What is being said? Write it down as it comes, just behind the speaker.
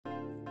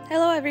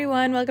Hello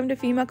everyone, welcome to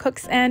Fema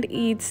Cooks and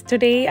Eats.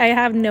 Today I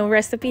have no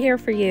recipe here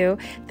for you.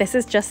 This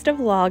is just a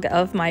vlog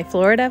of my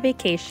Florida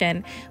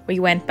vacation. We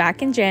went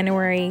back in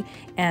January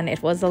and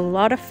it was a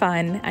lot of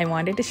fun. I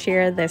wanted to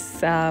share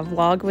this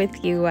vlog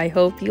with you. I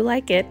hope you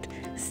like it.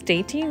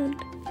 Stay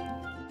tuned.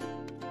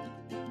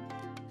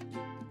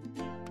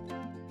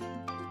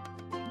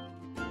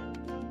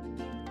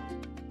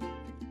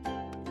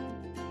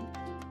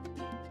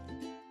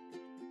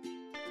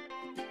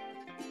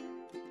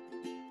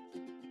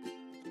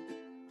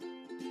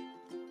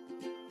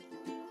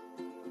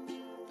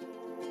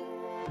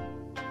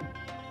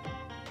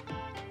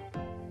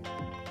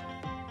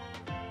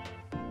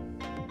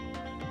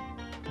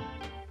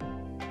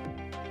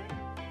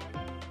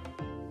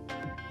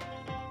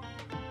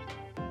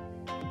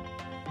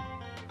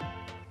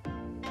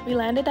 We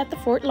landed at the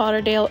Fort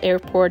Lauderdale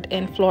airport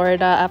in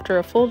Florida after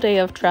a full day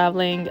of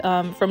traveling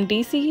from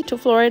DC to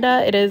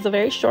Florida. It is a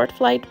very short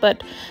flight,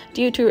 but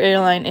due to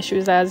airline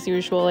issues as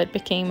usual, it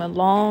became a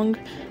long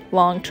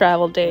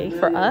travel day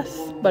for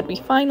us. But we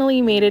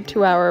finally made it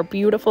to our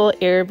beautiful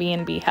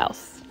Airbnb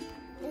house.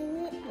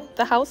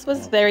 The house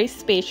was very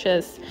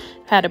spacious,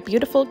 had a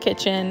beautiful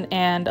kitchen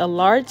and a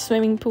large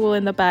swimming pool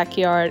in the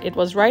backyard. It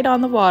was right on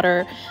the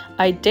water.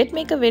 I did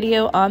make a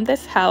video on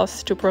this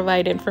house to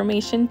provide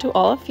information to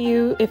all of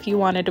you if you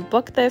wanted to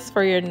book this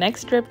for your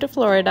next trip to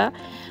Florida.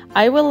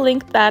 I will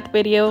link that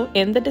video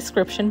in the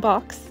description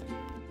box.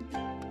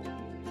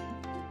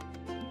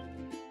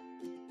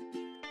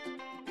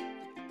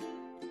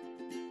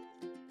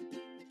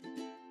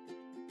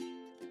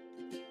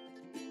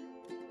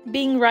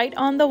 Being right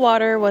on the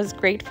water was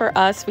great for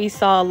us. We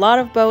saw a lot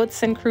of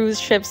boats and cruise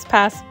ships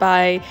pass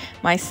by.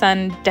 My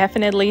son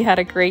definitely had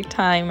a great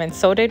time, and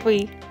so did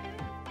we.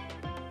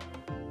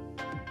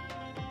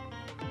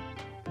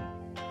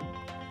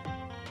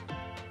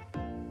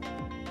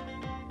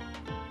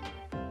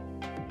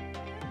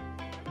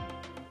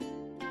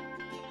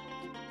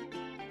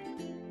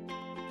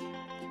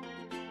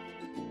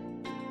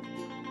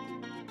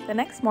 The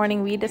next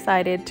morning we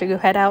decided to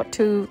head out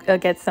to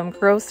get some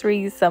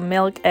groceries, some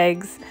milk,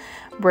 eggs,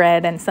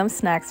 bread, and some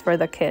snacks for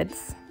the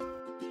kids.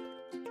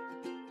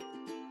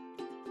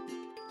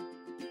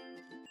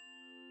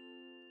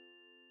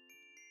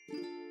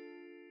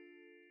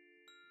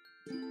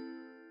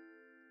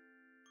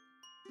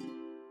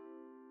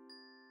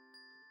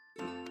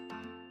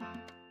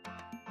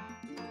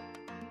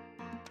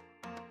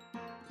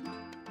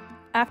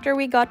 After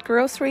we got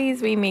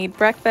groceries, we made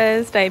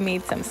breakfast. I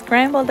made some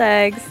scrambled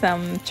eggs,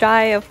 some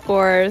chai of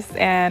course,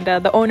 and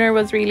the owner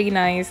was really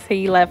nice.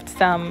 He left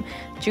some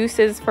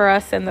juices for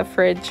us in the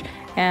fridge,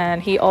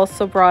 and he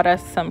also brought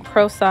us some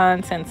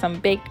croissants and some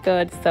baked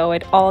goods, so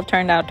it all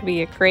turned out to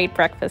be a great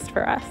breakfast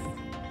for us.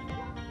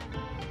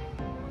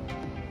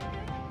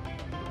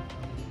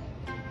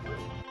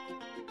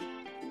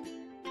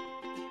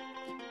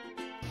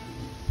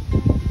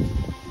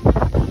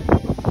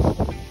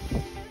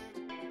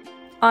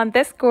 On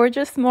this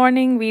gorgeous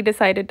morning, we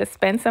decided to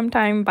spend some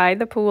time by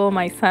the pool.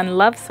 My son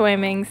loves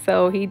swimming,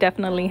 so he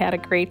definitely had a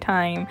great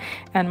time.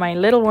 And my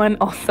little one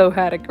also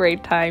had a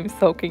great time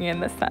soaking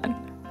in the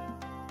sun.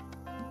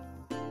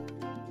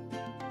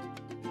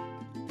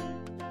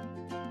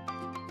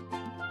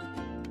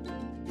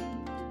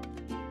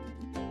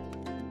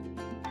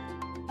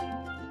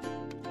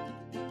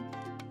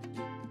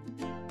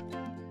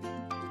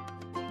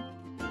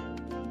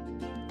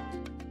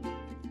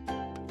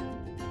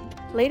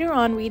 Later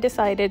on, we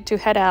decided to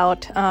head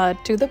out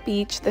to the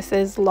beach. This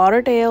is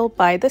Lauderdale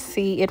by the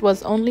sea. It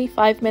was only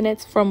 5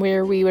 minutes from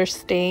where we were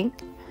staying.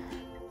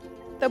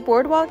 The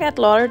boardwalk at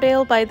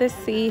Lauderdale by the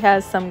sea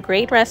has some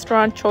great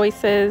restaurant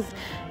choices.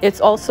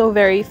 It's also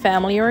very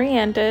family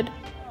oriented.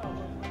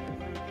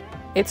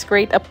 It's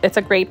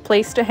a great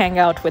place to hang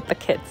out with the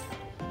kids.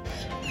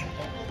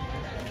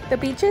 The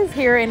beaches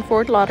here in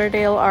Fort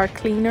Lauderdale are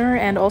cleaner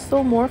and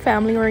also more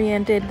family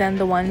oriented than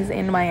the ones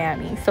in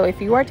Miami. So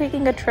if you are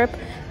taking a trip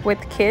with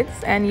kids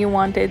and you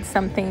wanted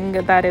something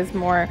that is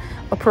more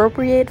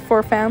appropriate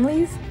for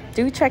families,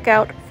 do check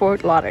out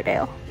Fort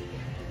Lauderdale.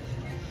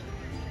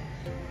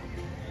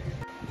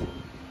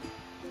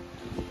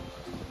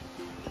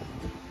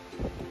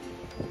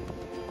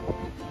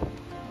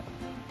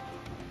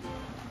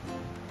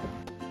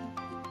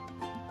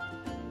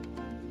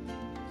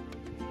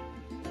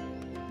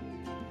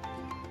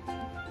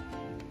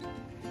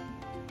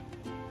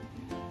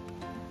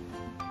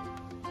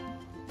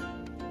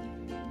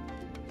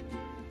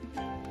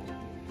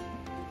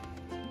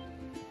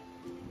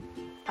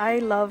 I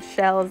love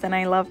shells and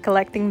I love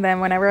collecting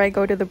them. Whenever I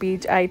go to the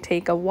beach, I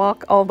take a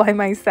walk all by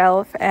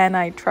myself and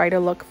I try to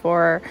look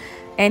for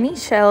any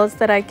shells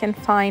that I can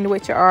find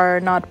which are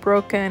not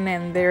broken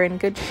and they're in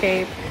good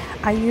shape.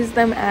 I use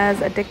them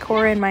as a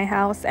decor in my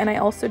house, and I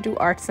also do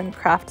arts and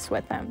crafts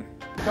with them.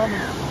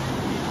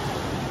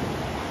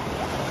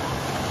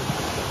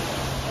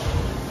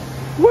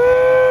 Woo!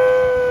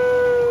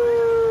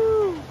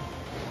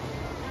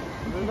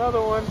 There's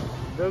another one.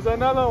 There's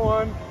another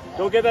one.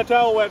 Go get that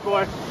towel wet,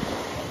 boy.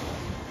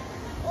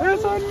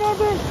 There's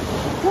another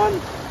one.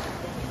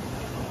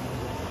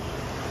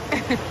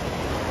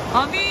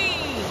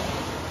 Mommy!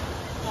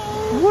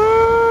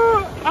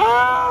 Whoa!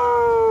 Ow!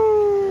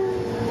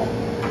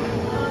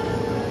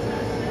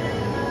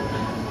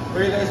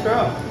 Where are you guys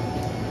from?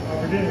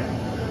 Virginia.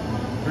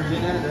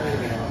 Virginia? There you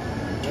go.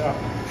 Yeah.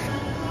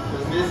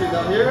 Was music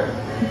down here?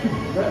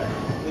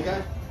 You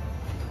guys?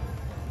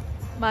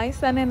 My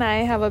son and I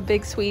have a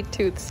big sweet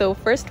tooth, so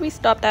first we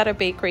stopped at a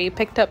bakery,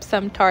 picked up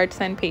some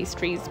tarts and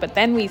pastries, but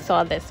then we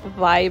saw this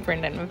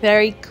vibrant and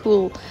very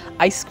cool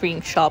ice cream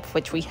shop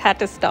which we had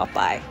to stop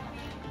by.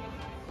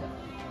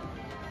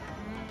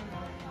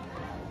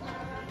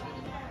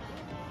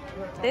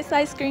 This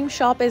ice cream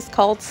shop is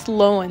called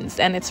Sloan's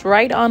and it's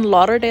right on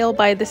Lauderdale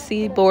by the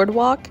Sea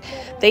boardwalk.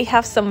 They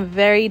have some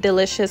very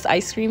delicious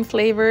ice cream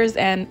flavors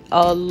and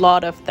a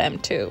lot of them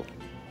too.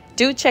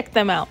 Do check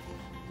them out.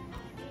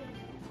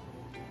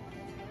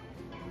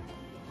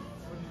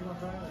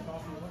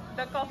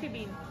 The coffee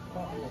bean.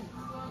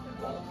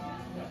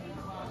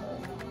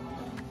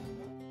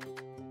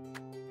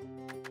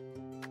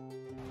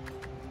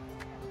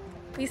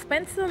 We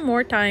spent some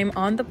more time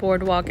on the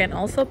boardwalk and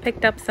also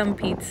picked up some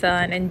pizza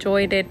and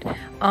enjoyed it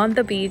on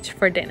the beach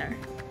for dinner.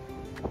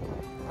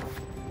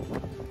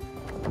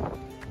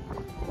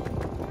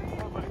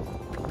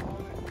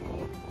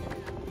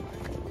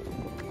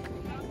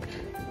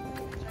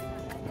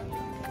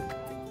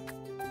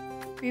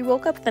 We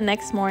woke up the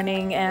next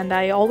morning and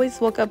I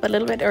always woke up a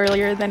little bit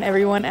earlier than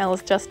everyone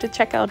else just to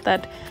check out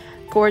that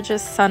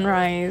gorgeous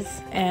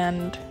sunrise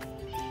and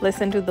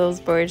listen to those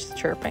birds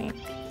chirping.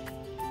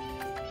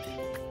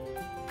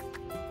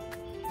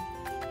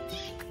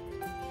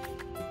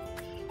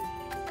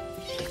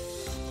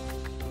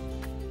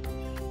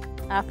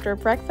 After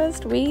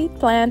breakfast, we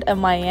planned a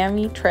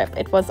Miami trip.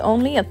 It was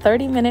only a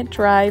 30-minute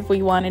drive.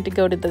 We wanted to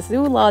go to the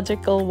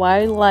Zoological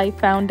Wildlife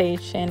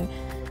Foundation.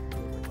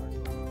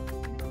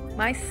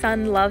 My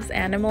son loves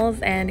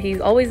animals and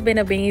he's always been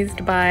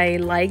amazed by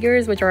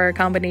ligers, which are a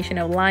combination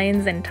of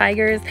lions and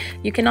tigers.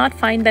 You cannot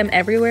find them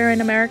everywhere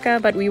in America,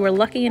 but we were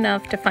lucky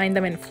enough to find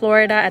them in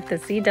Florida at the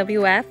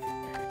ZWF.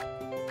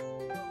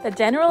 The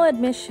general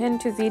admission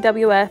to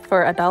ZWF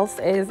for adults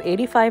is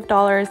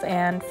 $85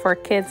 and for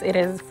kids it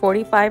is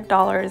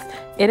 $45.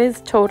 It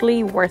is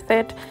totally worth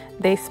it.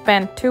 They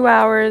spent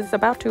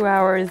about 2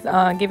 hours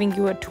giving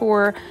you a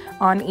tour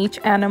on each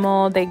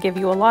animal. They give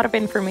you a lot of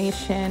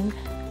information.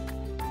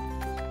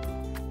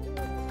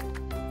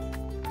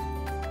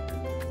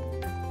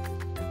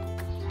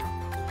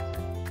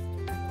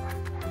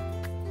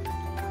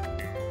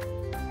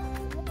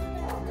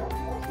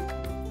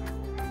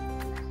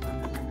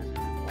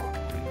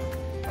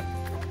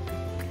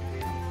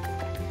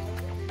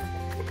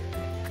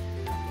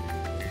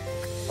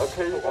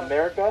 Okay,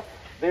 America.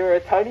 They're a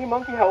tiny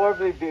monkey,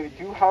 however, they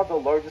do have the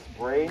largest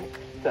brain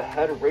to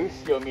head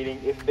ratio, meaning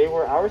if they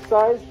were our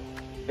size,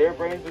 their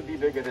brains would be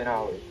bigger than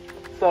ours.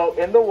 So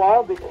in the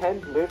wild, they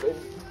can live in...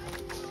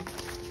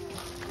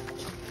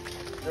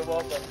 You're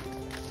welcome.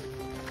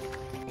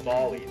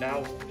 Bali.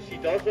 Now, she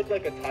does look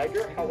like a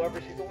tiger,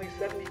 however, she's only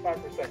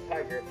 75%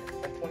 tiger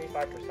and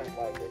 25%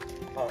 liger.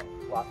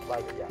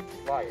 Liger, yeah.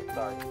 Lion,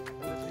 sorry.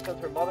 And this is because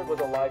her mother was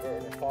a liger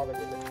and her father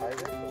was a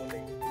tiger, so when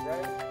they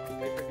bred,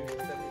 they produced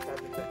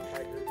 75%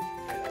 tiger.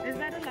 Is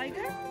that a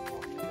liger?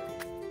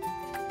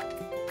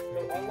 So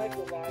unlike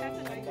the lion,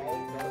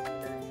 Bali does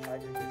turn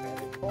tiger to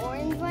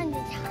Orange one, the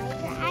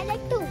tiger. I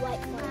like the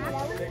white one. I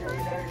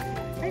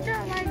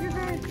don't like the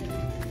tiger.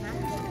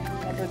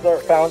 Tigers are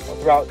found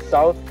throughout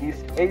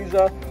Southeast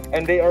Asia,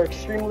 and they are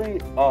extremely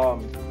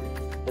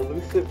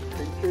elusive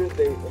creatures.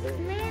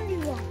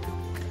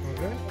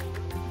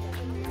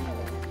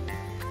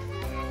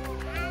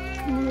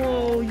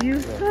 Whoa,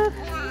 Yusuf.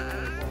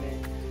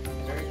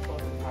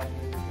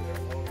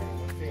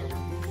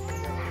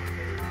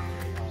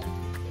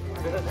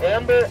 This is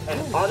Amber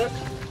and Onyx.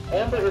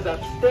 Amber is a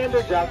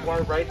standard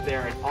jaguar right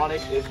there, and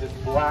Onyx is this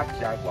black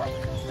jaguar.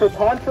 So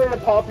contrary to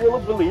popular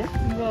belief,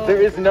 there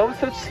is no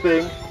such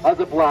thing as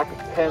a black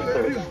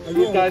panther.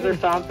 These guys are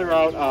found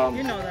throughout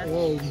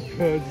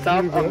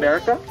South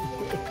America.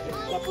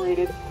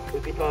 Separated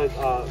is because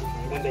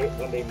when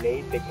they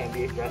mate, they can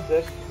be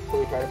aggressive. So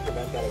we try to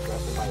prevent that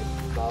aggression by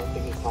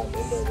balancing his home in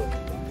there with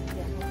them.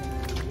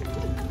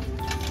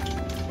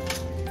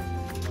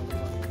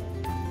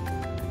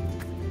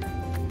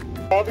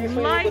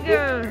 Obviously,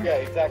 Liger! Yeah,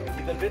 exactly.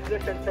 He's a bit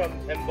different from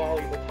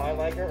Mbali, the Thai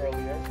liger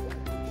earlier.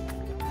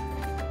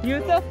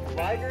 Yusuf,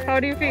 how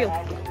do you feel?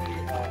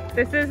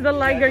 This is the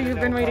liger you've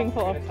been waiting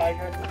for.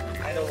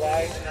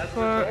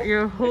 For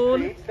your whole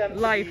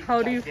life,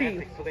 how do you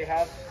feel? So they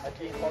have a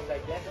gene called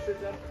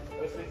giganticism,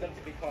 which leads them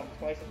to become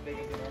twice as big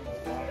as the normal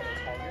lion or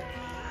tiger.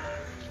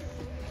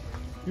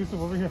 Yusuf,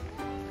 over here.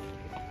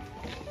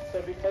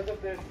 So because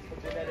of this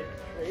genetic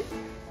trait,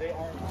 they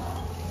are...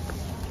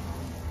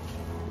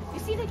 You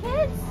see the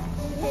kids?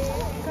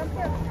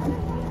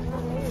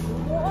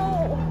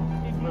 Whoa!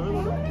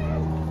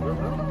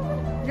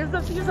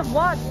 Yusuf,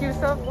 watch.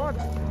 Yusuf, watch.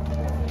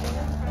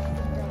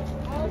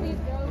 All these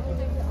girls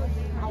think that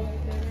ow.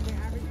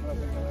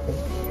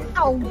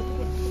 Ow.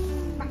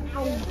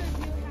 Ow.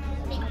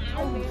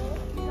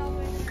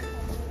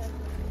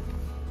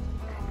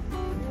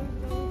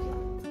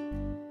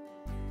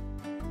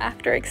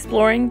 After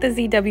exploring the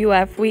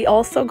ZWF, we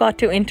also got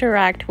to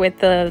interact with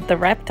the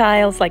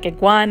reptiles like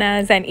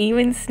iguanas and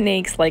even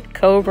snakes like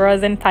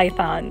cobras and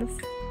pythons.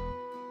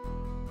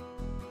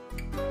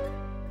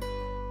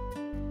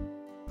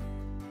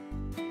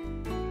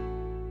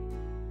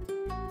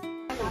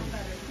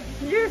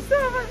 You're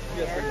so much.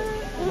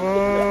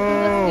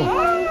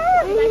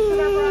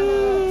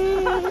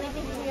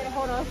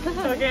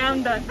 Okay,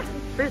 I'm done.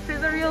 This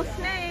is a real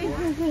snake.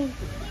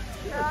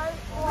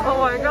 Oh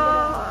my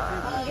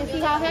god. You can see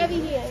how heavy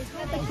he is.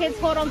 Let the kids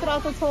hold on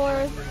throughout the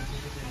tours.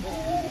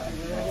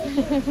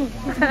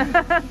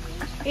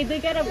 He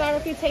did get a bad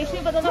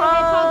reputation, but the little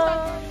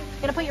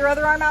hedgehog's Gonna put your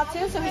other arm out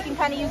too, so he can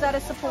kind of use that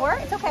as support.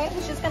 It's okay.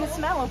 It's just gonna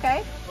smell,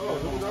 okay?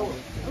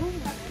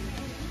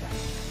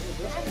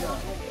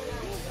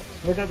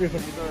 Look at this.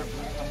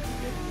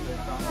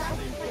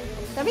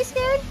 Don't be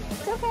scared.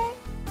 It's okay.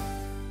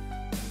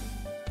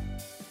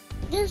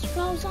 This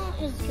frozen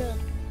is good.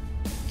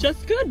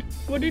 Just good.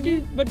 But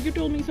you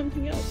told me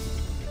something else.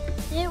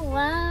 It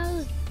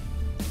was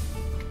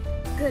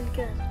good.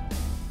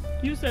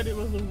 You said it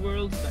was the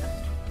world's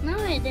best. No,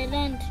 it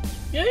didn't.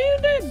 Yeah, you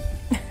did.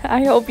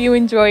 I hope you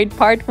enjoyed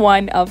part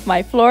 1 of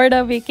my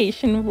Florida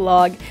vacation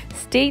vlog.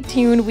 Stay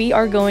tuned. We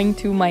are going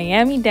to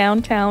Miami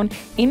downtown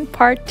in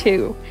part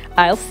 2.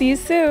 I'll see you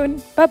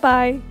soon.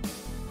 Bye-bye.